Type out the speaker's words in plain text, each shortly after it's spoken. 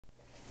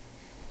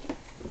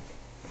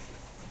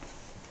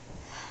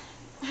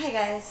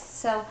Hi guys,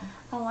 so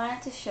I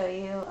wanted to show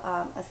you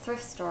a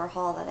thrift store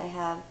haul that I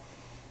have.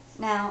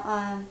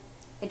 Now,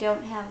 I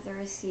don't have the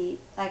receipt.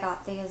 I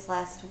got these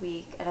last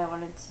week and I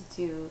wanted to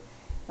do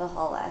the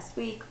haul last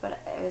week, but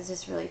I was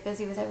just really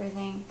busy with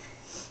everything.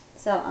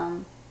 So,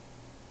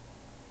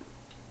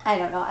 I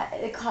don't know,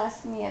 it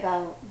cost me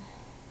about,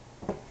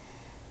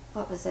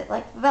 what was it,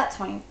 like about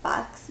 20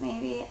 bucks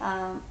maybe.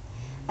 I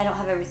don't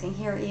have everything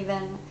here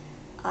even.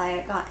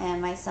 I got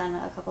my son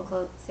a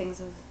couple things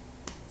of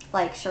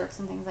like shirts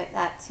and things like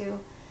that too.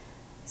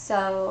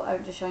 So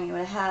I'm just showing you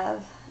what I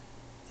have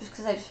just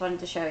because I just wanted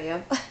to show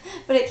you.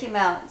 But it came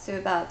out to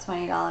about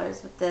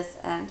 $20 with this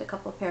and a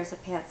couple of pairs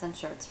of pants and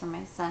shirts for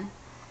my son.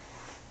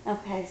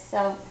 Okay,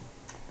 so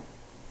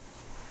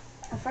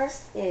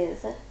first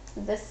is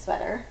this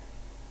sweater.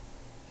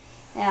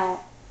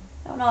 Now,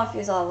 I don't know if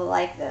you all will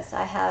like this.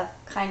 I have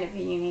kind of a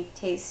unique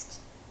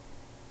taste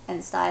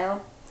and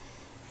style,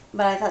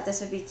 but I thought this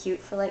would be cute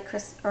for like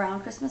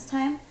around Christmas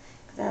time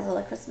because it has all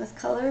the Christmas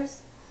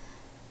colors.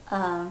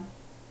 But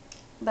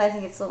I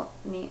think it's a little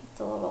neat,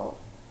 the little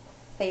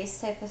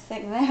face type of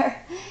thing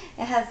there.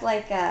 It has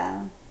like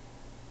I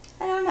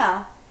don't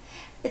know.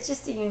 It's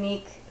just a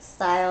unique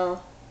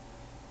style.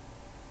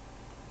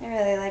 I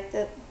really liked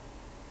it.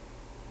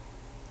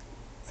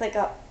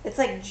 It's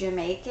like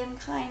Jamaican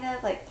kind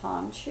of, like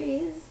palm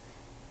trees,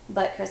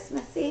 but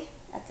Christmassy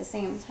at the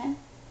same time.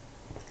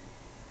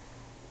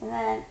 And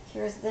then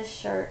here's this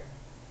shirt.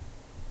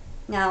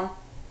 Now,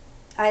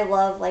 I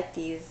love like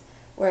these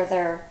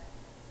where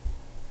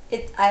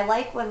I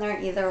like when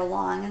they're either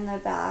long in the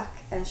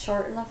back and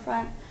short in the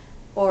front,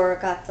 or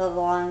got the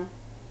long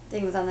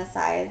things on the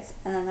sides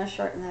and then they're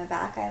short in the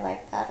back. I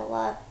like that a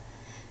lot.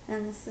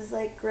 And this is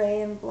like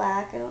gray and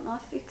black. I don't know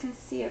if you can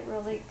see it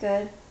really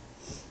good.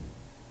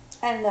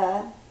 And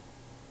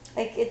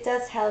like it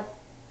does have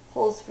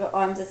holes for the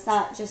arms. It's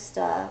not just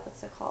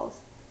what's it called?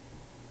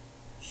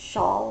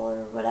 Shawl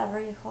or whatever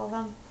you call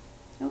them.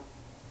 Nope.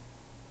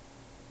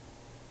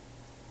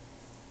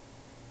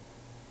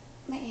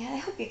 But yeah, I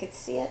hope you could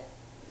see it.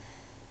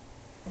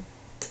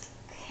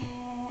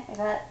 Okay, I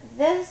got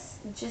this.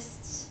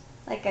 Just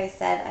like I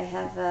said, I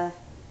have a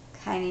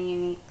kind of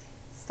unique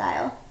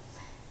style.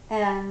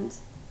 And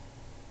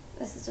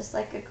this is just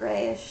like a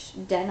grayish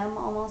denim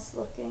almost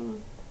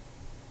looking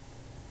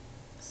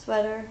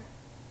sweater.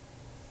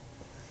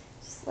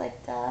 Just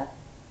like that.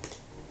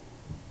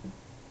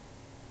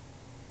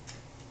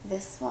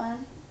 This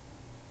one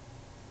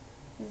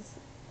is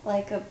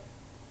like a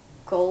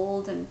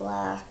gold and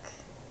black.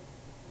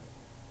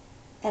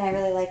 And I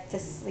really like the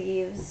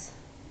sleeves.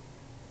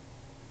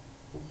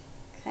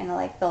 Kind of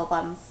like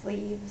bell-bottom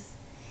sleeves.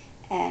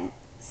 And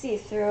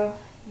see-through,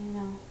 you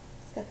know,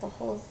 it's got the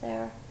holes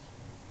there.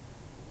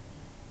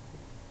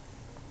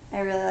 I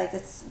really like it.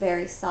 It's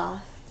very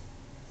soft.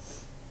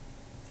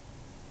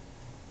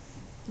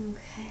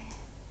 Okay.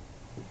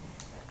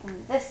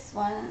 And this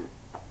one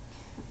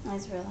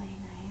is really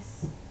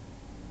nice.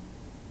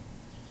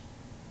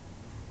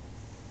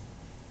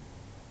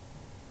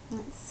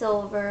 It's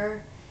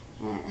silver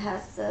and it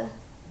has the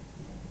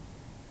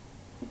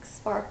like,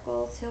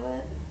 sparkle to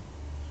it.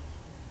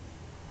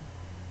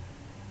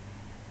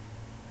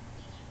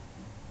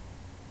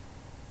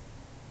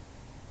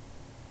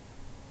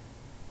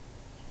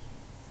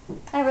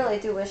 I really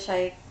do wish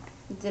I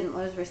didn't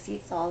lose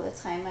receipts all the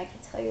time. I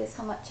could tell you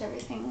how much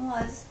everything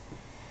was.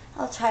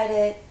 I'll try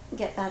to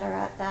get better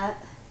at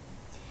that.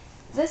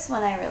 This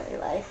one I really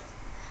like.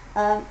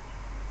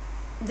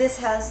 This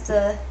has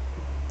the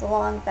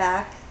long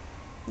back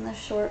and the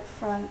short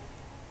front,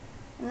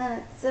 and then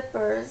it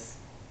zippers,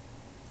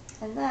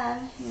 and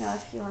then, you know,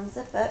 if you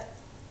unzip it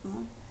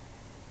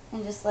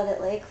and just let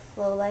it like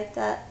flow like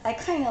that. I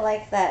kind of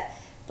like that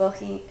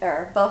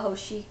boho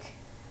chic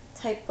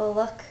type of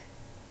look.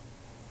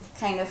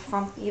 Kind of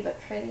frumpy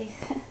but pretty.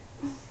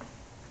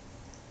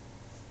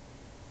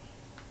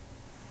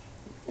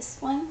 This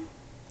one,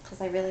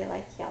 because I really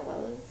like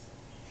yellows,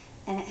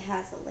 and it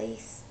has a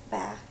lace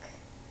back,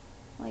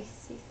 lace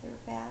see-through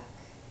back.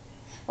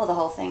 Well, the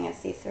whole thing is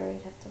see-through.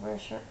 You'd have to wear a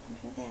shirt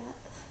under that.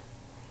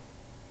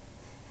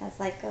 Has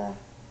like a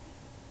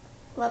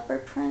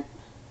leopard print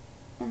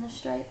in the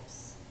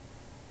stripes.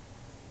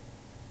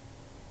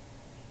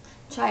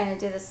 I'm trying to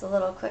do this a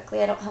little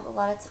quickly. I don't have a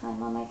lot of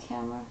time on my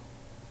camera.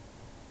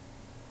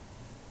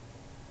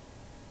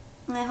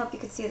 And I hope you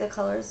could see the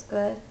colors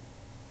good.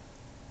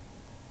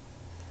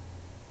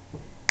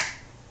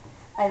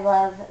 I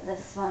love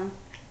this one.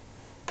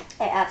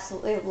 I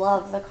absolutely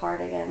love the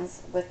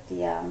cardigans with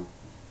the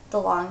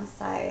long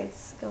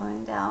sides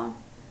going down.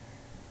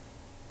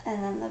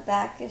 And then the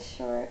back is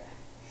short.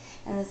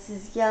 And this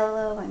is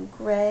yellow and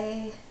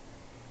gray,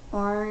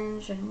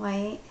 orange and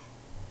white.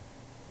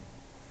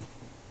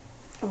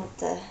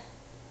 And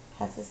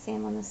has the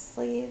same on the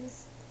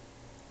sleeves.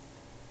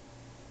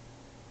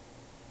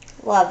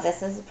 Love this.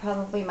 This is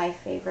probably my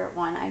favorite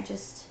one. I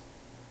just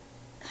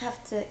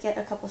have to get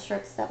a couple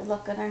shirts that would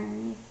look good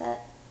underneath it.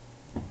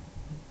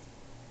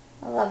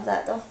 I love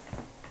that though.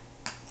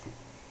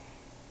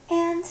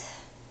 And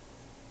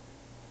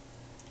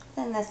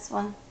then this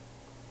one.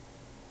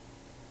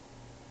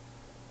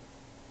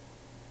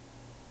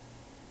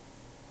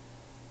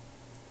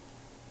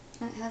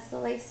 It has the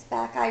lace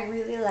back. I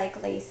really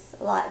like lace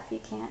a lot, if you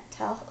can't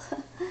tell.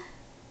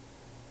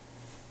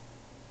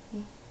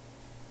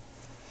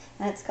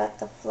 And it's got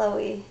the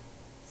flowy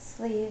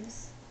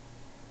sleeves.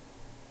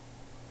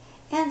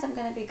 And I'm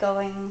going to be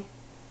going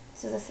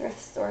to the thrift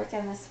store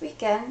again this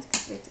weekend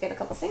because we have to get a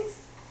couple things.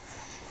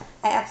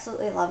 I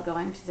absolutely love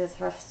going to the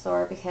thrift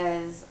store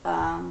because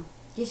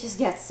you just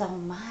get so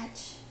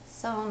much,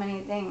 so many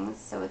things.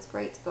 So it's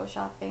great to go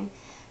shopping,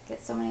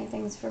 get so many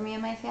things for me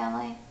and my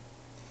family.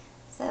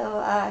 So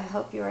I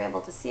hope you were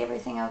able to see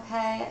everything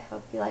okay. I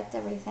hope you liked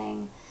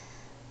everything.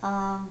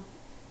 Alright,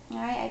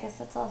 I guess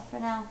that's all for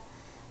now.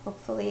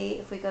 Hopefully,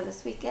 if we go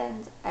this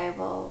weekend, I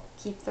will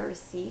keep the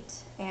receipt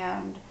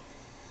and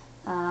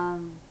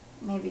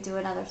maybe do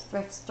another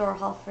thrift store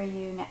haul for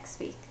you next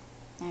week.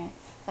 Alright,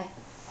 bye.